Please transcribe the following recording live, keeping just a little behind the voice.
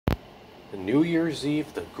The New Year's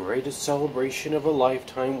Eve, the greatest celebration of a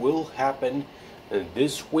lifetime, will happen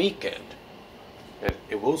this weekend. And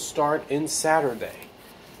it will start in Saturday.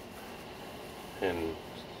 And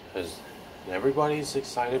everybody's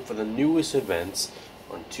excited for the newest events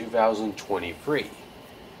on 2023.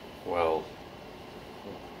 Well,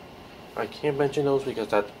 I can't mention those because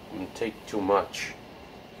that would take too much.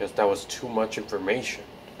 Because that was too much information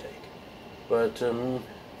to take. But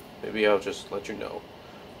maybe I'll just let you know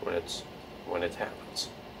when it happens.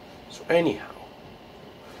 So anyhow,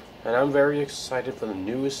 and I'm very excited for the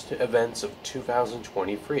newest events of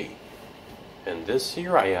 2023. And this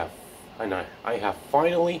year I have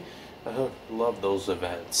finally loved those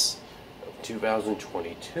events of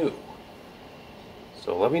 2022.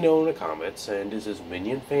 So let me know in the comments, and this is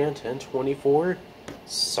Minion Fan 1024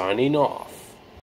 signing off.